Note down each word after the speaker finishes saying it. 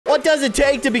What does it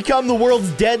take to become the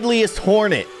world's deadliest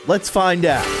Hornet? Let's find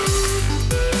out.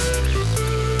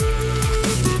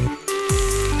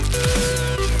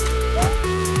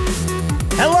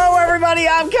 Hello, everybody.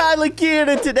 I'm Keyin,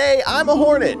 and today I'm a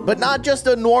Hornet, but not just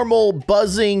a normal,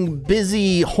 buzzing,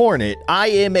 busy Hornet. I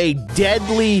am a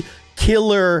deadly,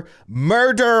 killer,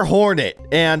 murder Hornet,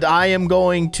 and I am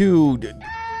going to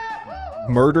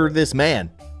murder this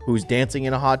man who's dancing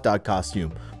in a hot dog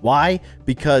costume. Why?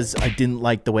 Because I didn't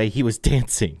like the way he was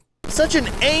dancing. Such an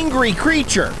angry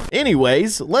creature.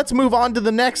 Anyways, let's move on to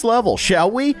the next level, shall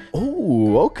we?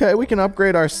 Oh, okay, we can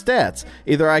upgrade our stats.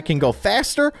 Either I can go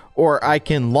faster or I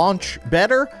can launch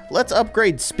better. Let's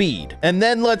upgrade speed. And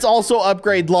then let's also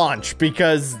upgrade launch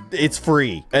because it's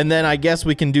free. And then I guess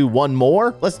we can do one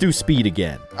more. Let's do speed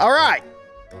again. All right.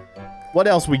 What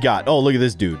else we got? Oh, look at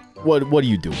this dude. What are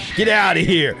you doing? Get out of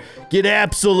here. Get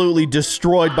absolutely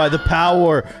destroyed by the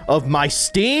power of my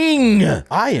sting.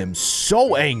 I am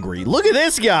so angry. Look at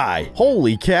this guy.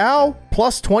 Holy cow.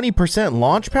 Plus 20%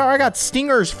 launch power. I got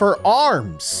stingers for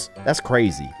arms. That's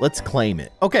crazy. Let's claim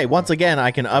it. Okay, once again, I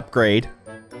can upgrade.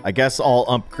 I guess I'll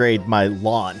upgrade my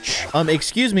launch.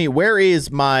 Excuse me, where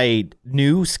is my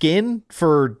new skin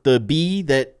for the bee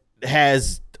that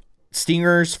has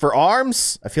stingers for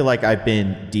arms? I feel like I've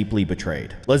been deeply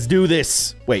betrayed. Let's do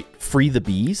this. Wait, free the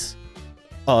bees?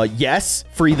 Yes,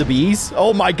 free the bees.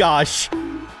 Oh my gosh.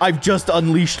 I've just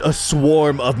unleashed a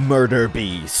swarm of murder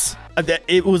bees.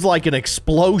 It was like an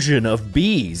explosion of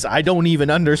bees. I don't even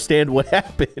understand what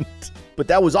happened, but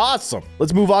that was awesome.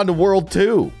 Let's move on to World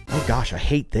 2. Oh gosh, I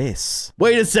hate this.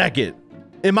 Wait a second.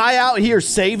 Am I out here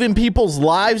saving people's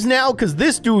lives now? Because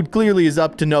this dude clearly is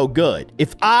up to no good.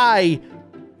 If I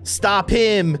stop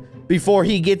him before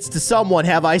he gets to someone,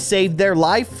 have I saved their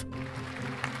life?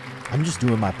 I'm just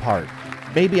doing my part.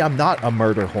 Maybe I'm not a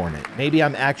murder Hornet. Maybe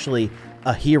I'm actually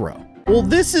a hero. Well,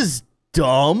 this is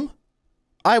dumb.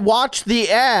 I watched the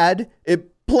ad.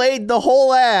 It played the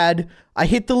whole ad. I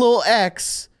hit the little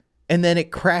X, and then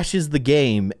it crashes the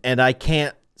game, and I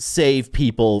can't save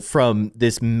people from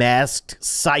this masked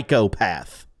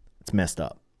psychopath. It's messed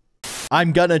up.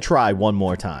 I'm gonna try one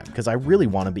more time because I really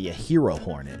want to be a hero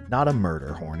Hornet, not a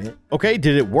murder Hornet. Okay,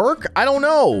 did it work? I don't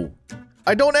know.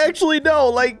 I don't actually know.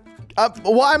 Like,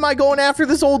 why am I going after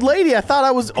this old lady? I thought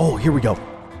I was... Oh, here we go.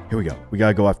 Here we go. We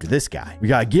gotta go after this guy. We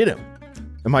gotta get him.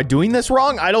 Am I doing this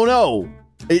wrong? I don't know.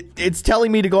 It's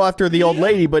telling me to go after the old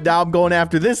lady, but now I'm going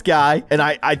after this guy, and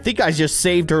I think I just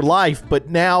saved her life, but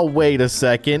now, wait a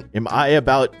second. Am I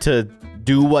about to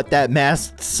do what that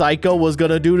masked psycho was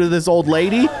gonna do to this old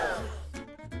lady?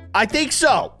 I think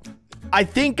so. I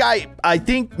think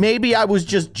maybe I was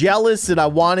just jealous and I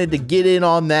wanted to get in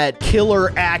on that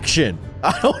killer action.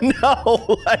 I don't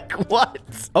know. Like, what?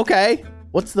 Okay.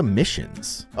 What's the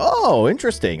missions? Oh,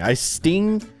 interesting. I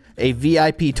sting a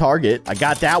VIP target. I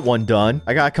got that one done.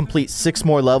 I gotta complete 6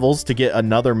 more levels to get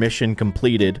another mission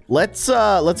completed. Let's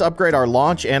upgrade our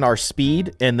launch and our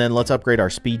speed, and then let's upgrade our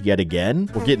speed yet again.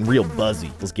 We're getting real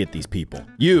buzzy. Let's get these people.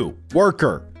 You,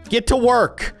 worker, get to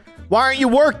work. Why aren't you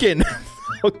working?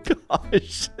 Oh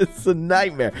gosh, it's a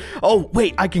nightmare. Oh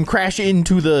wait, I can crash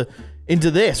into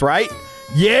this, right?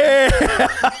 Yeah,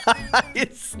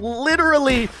 it's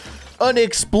literally an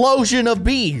explosion of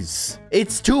bees.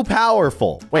 It's too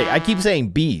powerful. Wait, I keep saying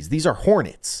bees. These are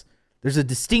Hornets. There's a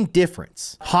distinct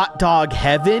difference. Hot dog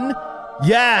heaven?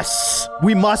 Yes,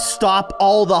 we must stop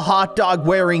all the hot dog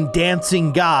wearing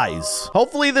dancing guys.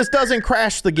 Hopefully this doesn't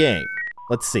crash the game.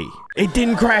 Let's see. It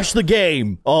didn't crash the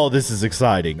game. Oh, this is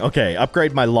exciting. Okay,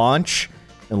 upgrade my launch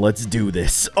and let's do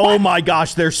this. Oh my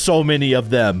gosh, there's so many of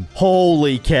them.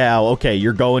 Holy cow. Okay,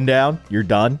 you're going down. You're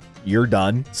done. You're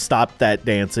done. Stop that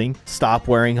dancing. Stop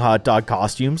wearing hot dog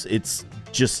costumes. It's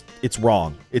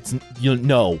wrong.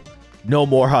 No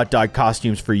more hot dog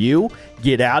costumes for you.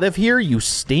 Get out of here. You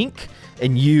stink.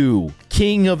 And you,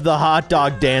 king of the hot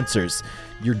dog dancers,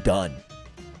 you're done.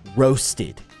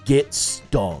 Roasted. Get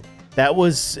stung. That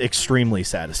was extremely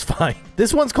satisfying.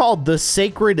 This one's called the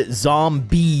Sacred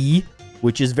Zombie,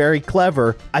 which is very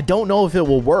clever. I don't know if it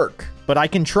will work, but I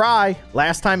can try.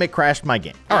 Last time it crashed my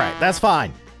game. All right, that's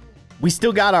fine. We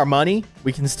still got our money.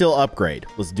 We can still upgrade.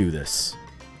 Let's do this.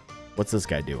 What's this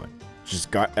guy doing?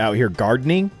 Just out here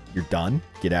gardening? You're done.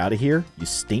 Get out of here. You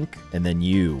stink. And then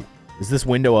you. Is this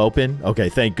window open? Okay,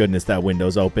 thank goodness that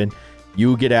window's open.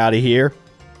 You get out of here.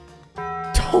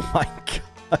 Oh my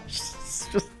gosh.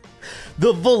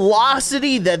 The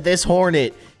velocity that this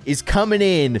Hornet is coming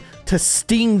in to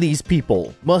sting these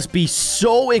people must be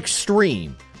so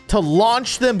extreme. To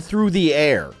launch them through the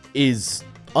air is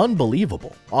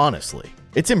unbelievable, honestly.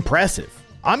 It's impressive.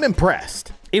 I'm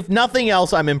impressed. If nothing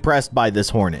else, I'm impressed by this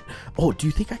Hornet. Oh, do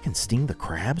you think I can sting the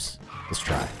crabs? Let's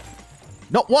try.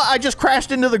 No, what? I just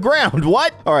crashed into the ground.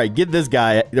 What? All right, get this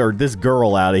guy or this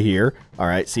girl out of here. All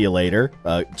right, see you later.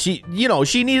 She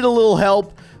needed a little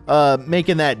help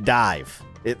making that dive.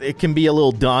 It can be a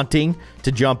little daunting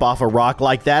to jump off a rock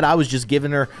like that. I was just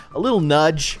giving her a little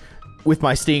nudge with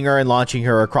my stinger and launching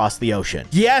her across the ocean.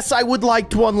 Yes, I would like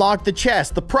to unlock the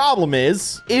chest. The problem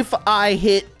is, if I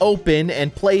hit open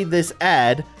and play this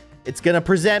ad, it's gonna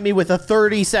present me with a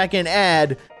 30-second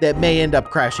ad that may end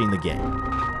up crashing the game.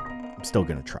 I'm still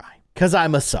gonna try, because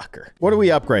I'm a sucker. What are we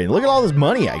upgrading? Look at all this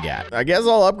money I got. I guess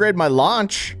I'll upgrade my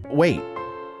launch. Wait,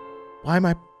 why am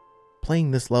I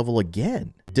playing this level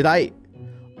again? Did I...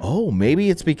 Oh, maybe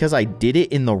it's because I did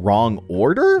it in the wrong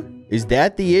order? Is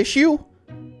that the issue?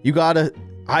 You gotta...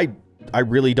 I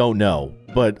really don't know,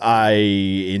 but I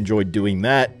enjoyed doing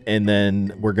that, and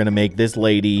then we're gonna make this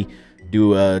lady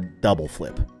do a double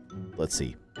flip. Let's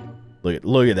see.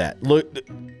 Look at that. Look...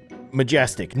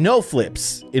 Majestic. No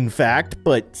flips, in fact,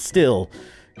 but still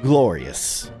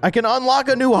glorious. I can unlock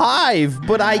a new hive,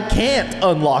 but I can't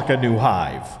unlock a new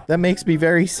hive. That makes me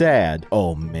very sad.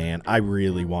 Oh man, I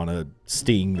really want to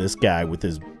sting this guy with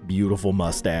his beautiful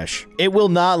mustache. It will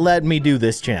not let me do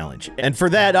this challenge, and for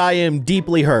that I am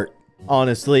deeply hurt.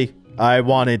 Honestly, I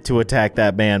wanted to attack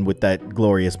that man with that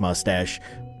glorious mustache,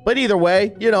 but either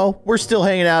way, you know, we're still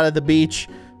hanging out at the beach,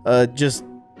 just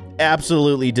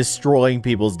absolutely destroying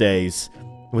people's days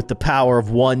with the power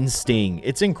of one sting.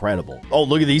 It's incredible. Oh,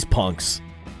 look at these punks.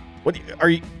 What are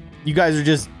you guys are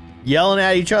just yelling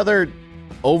at each other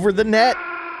over the net?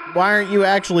 Why aren't you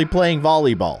actually playing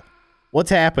volleyball? What's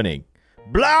happening?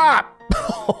 Blah!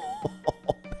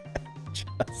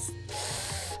 Just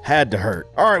had to hurt.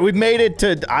 All right, we've made it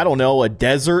to, I don't know, a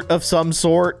desert of some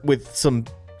sort with some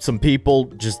people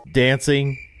just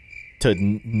dancing to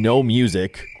no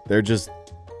music. They're just,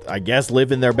 I guess,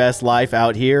 living their best life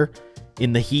out here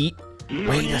in the heat.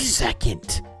 Wait a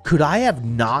second. Could I have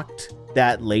knocked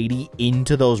that lady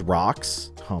into those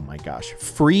rocks? Oh my gosh.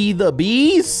 Free the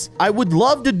bees? I would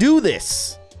love to do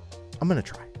this. I'm gonna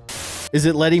try. Is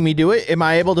it letting me do it? Am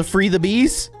I able to free the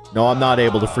bees? No, I'm not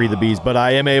able to free the bees, but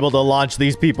I am able to launch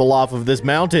these people off of this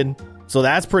mountain. So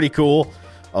that's pretty cool.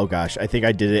 Oh gosh, I think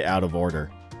I did it out of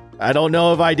order. I don't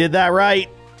know if I did that right,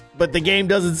 but the game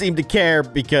doesn't seem to care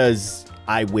because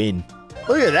I win.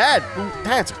 Look at that.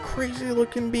 That's a crazy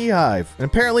looking beehive. And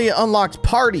apparently it unlocks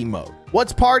party mode.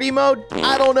 What's party mode?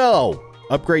 I don't know.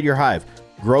 Upgrade your hive.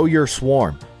 Grow your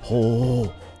swarm.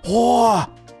 Oh.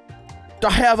 I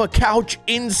have a couch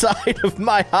inside of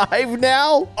my hive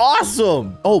now?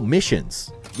 Awesome. Oh,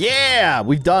 missions. Yeah,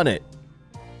 we've done it.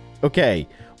 Okay.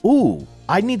 Ooh,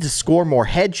 I need to score more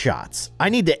headshots. I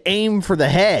need to aim for the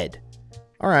head.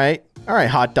 All right. All right,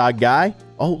 hot dog guy.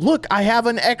 Oh, look, I have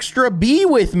an extra bee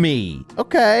with me.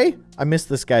 Okay. I missed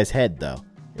this guy's head, though.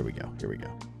 Here we go. Here we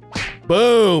go.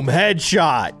 Boom,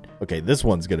 headshot. Okay, this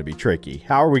one's going to be tricky.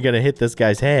 How are we going to hit this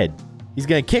guy's head? He's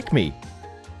going to kick me.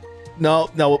 No,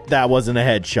 that wasn't a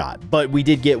headshot, but we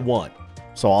did get one,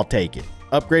 so I'll take it.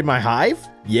 Upgrade my hive?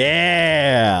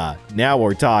 Yeah, now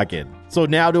we're talking. So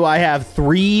now do I have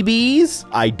 3 bees?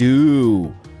 I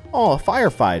do. Oh, a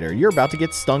firefighter. You're about to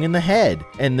get stung in the head.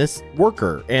 And this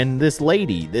worker and this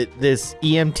lady, this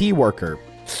EMT worker.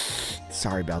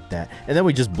 Sorry about that. And then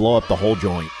we just blow up the whole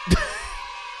joint.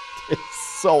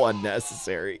 It's so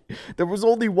unnecessary. There was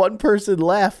only one person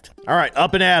left. All right,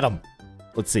 up and at him.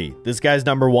 Let's see. This guy's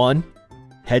number 1.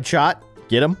 Headshot.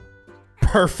 Get him.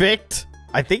 Perfect.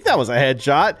 I think that was a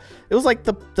headshot. It was like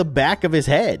the back of his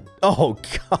head. Oh,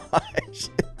 gosh.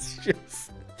 It's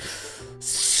just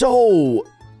so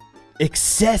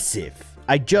excessive.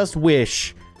 I just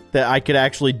wish that I could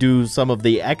actually do some of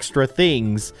the extra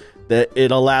things that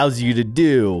it allows you to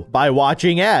do by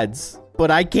watching ads, but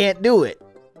I can't do it.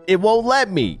 It won't let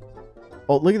me.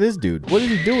 Oh, look at this dude. What is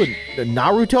he doing? A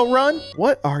Naruto run?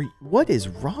 What is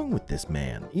wrong with this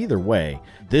man? Either way,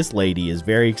 this lady is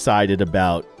very excited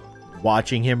about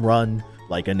watching him run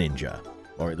like a ninja,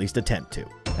 or at least attempt to.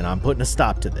 And I'm putting a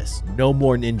stop to this. No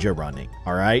more ninja running,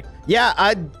 all right? Yeah,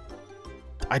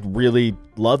 I'd really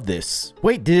love this.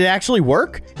 Wait, did it actually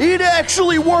work? It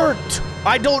actually worked!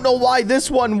 I don't know why this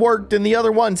one worked and the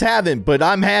other ones haven't, but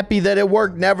I'm happy that it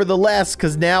worked nevertheless,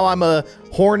 because now I'm a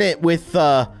Hornet with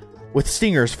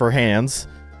stingers for hands.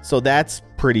 So that's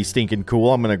pretty stinking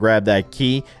cool. I'm gonna grab that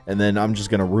key, and then I'm just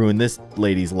gonna ruin this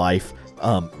lady's life.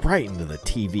 Right into the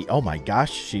TV. Oh my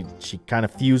gosh, she kind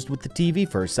of fused with the TV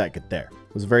for a second there.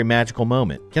 It was a very magical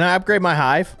moment. Can I upgrade my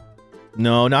hive?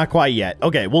 No, not quite yet.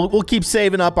 Okay, we'll keep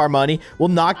saving up our money. We'll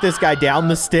knock this guy down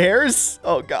the stairs.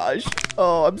 Oh, gosh.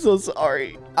 Oh, I'm so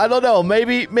sorry. I don't know.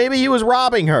 Maybe he was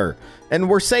robbing her, and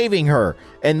we're saving her,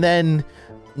 and then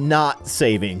not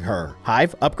saving her.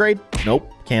 Hive, upgrade?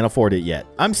 Nope, can't afford it yet.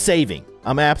 I'm saving.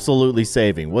 I'm absolutely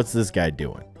saving. What's this guy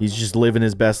doing? He's just living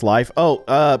his best life. Oh,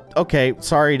 okay.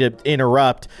 Sorry to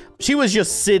interrupt. She was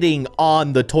just sitting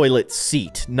on the toilet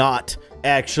seat, not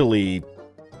actually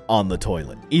on the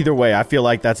toilet. Either way, I feel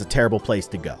like that's a terrible place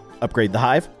to go. Upgrade the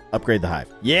hive? Upgrade the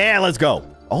hive. Yeah, let's go.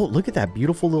 Oh, look at that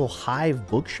beautiful little hive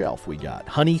bookshelf we got.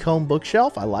 Honeycomb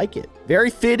bookshelf. I like it. Very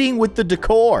fitting with the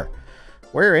decor.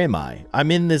 Where am I?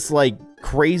 I'm in this, like,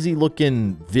 crazy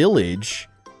looking village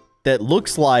that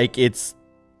looks like it's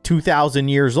 2,000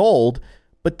 years old,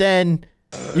 but then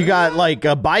you got like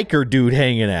a biker dude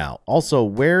hanging out. Also,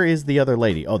 where is the other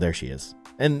lady? Oh, there she is.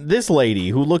 And this lady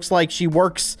who looks like she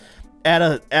works at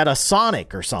a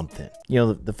Sonic or something. You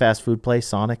know, the fast food place,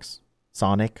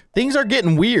 Sonic. Things are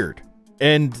getting weird,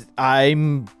 and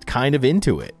I'm kind of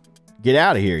into it. Get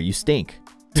out of here, you stink.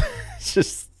 It's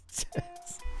just,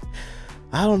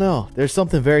 I don't know. There's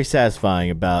something very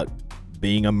satisfying about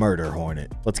being a murder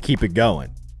hornet. Let's keep it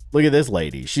going. Look at this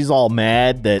lady. She's all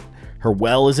mad that her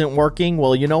well isn't working.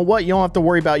 Well, you know what? You don't have to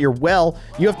worry about your well.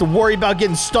 You have to worry about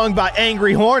getting stung by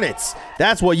angry hornets.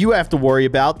 That's what you have to worry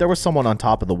about. There was someone on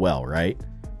top of the well, right?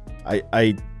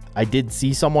 I did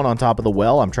see someone on top of the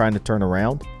well. I'm trying to turn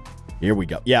around. Here we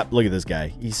go. Yeah, look at this guy.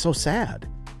 He's so sad.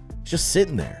 He's just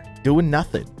sitting there doing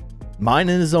nothing,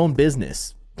 minding his own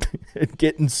business,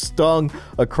 getting stung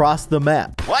across the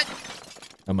map. What?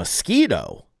 A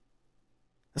mosquito?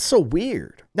 That's so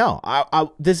weird. No,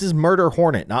 this is murder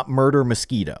hornet, not murder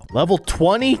mosquito. Level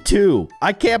 22.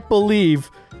 I can't believe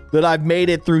that I've made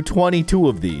it through 22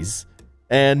 of these.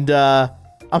 And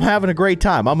I'm having a great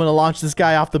time. I'm going to launch this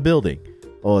guy off the building.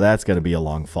 Oh, that's going to be a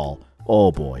long fall.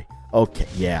 Oh, boy. Okay,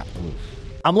 yeah.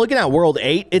 I'm looking at World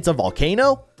 8. It's a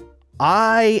volcano.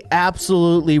 I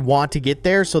absolutely want to get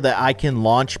there so that I can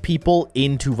launch people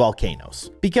into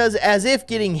volcanoes. Because as if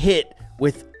getting hit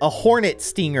with a hornet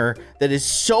stinger that is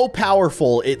so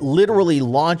powerful it literally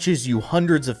launches you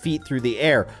hundreds of feet through the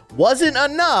air wasn't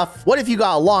enough. What if you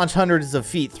got launched hundreds of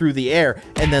feet through the air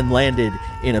and then landed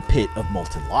in a pit of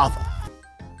molten lava?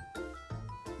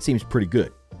 Seems pretty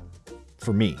good.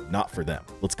 For me, not for them.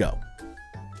 Let's go.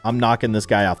 I'm knocking this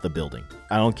guy off the building.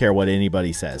 I don't care what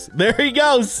anybody says. There he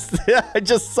goes. I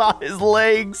just saw his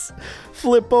legs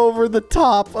flip over the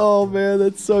top. Oh, man,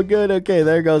 that's so good. Okay,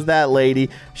 there goes that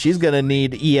lady. She's going to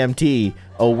need EMT.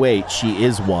 Oh, wait, she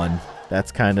is one.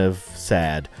 That's kind of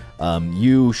sad.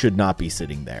 You should not be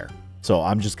sitting there. So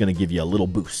I'm just going to give you a little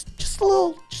boost. Just a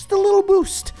little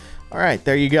boost. All right,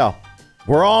 there you go.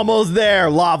 We're almost there,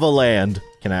 Lava Land.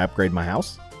 Can I upgrade my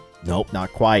house? Nope,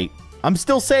 not quite. I'm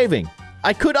still saving.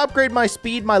 I could upgrade my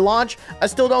speed, my launch. I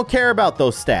still don't care about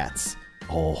those stats.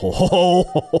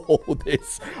 Oh,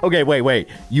 this. Okay, wait.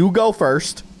 You go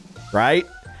first, right?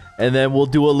 And then we'll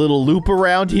do a little loop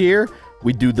around here.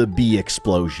 We do the bee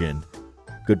explosion.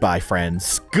 Goodbye,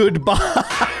 friends.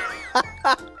 Goodbye.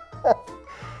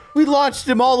 We launched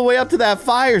him all the way up to that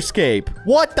fire escape.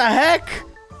 What the heck?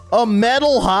 A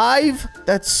metal hive?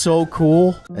 That's so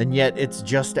cool. And yet it's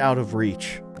just out of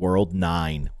reach. World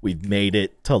 9. We've made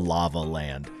it to Lava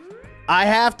Land. I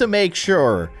have to make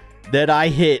sure that I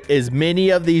hit as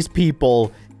many of these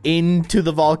people into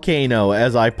the volcano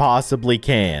as I possibly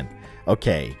can.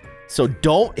 Okay, so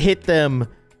don't hit them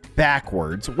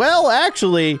backwards. Well,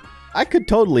 actually, I could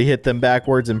totally hit them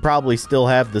backwards and probably still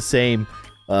have the same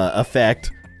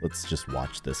effect. Let's just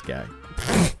watch this guy.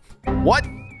 What?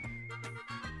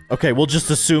 Okay, we'll just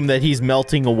assume that he's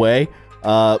melting away.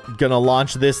 Gonna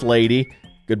launch this lady.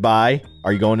 Goodbye.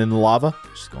 Are you going in the lava?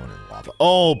 Just going in the lava.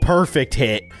 Oh, perfect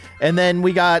hit. And then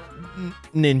we got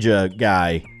ninja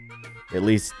guy. At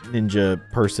least ninja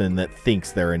person that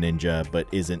thinks they're a ninja, but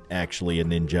isn't actually a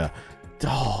ninja.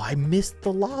 Oh, I missed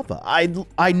the lava.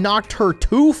 I knocked her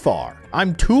too far.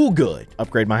 I'm too good.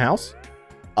 Upgrade my house?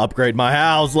 Upgrade my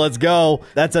house. Let's go.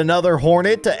 That's another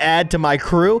hornet to add to my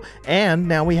crew. And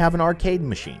now we have an arcade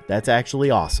machine. That's actually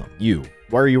awesome. You,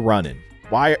 where are you running?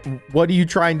 What are you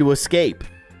trying to escape?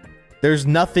 There's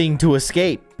nothing to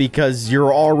escape because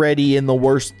you're already in the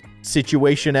worst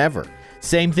situation ever.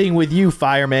 Same thing with you,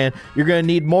 fireman. You're going to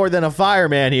need more than a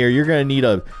fireman here. You're going to need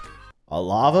a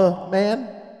lava man?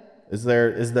 Is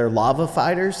there lava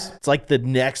fighters? It's like the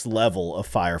next level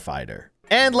of firefighter.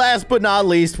 And last but not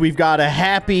least, we've got a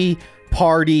happy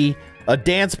party, a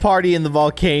dance party in the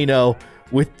volcano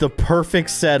with the perfect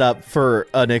setup for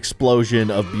an explosion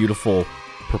of beautiful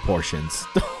proportions.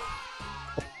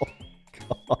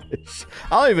 Oh, gosh.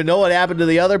 I don't even know what happened to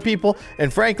the other people.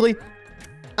 And frankly,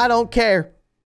 I don't care.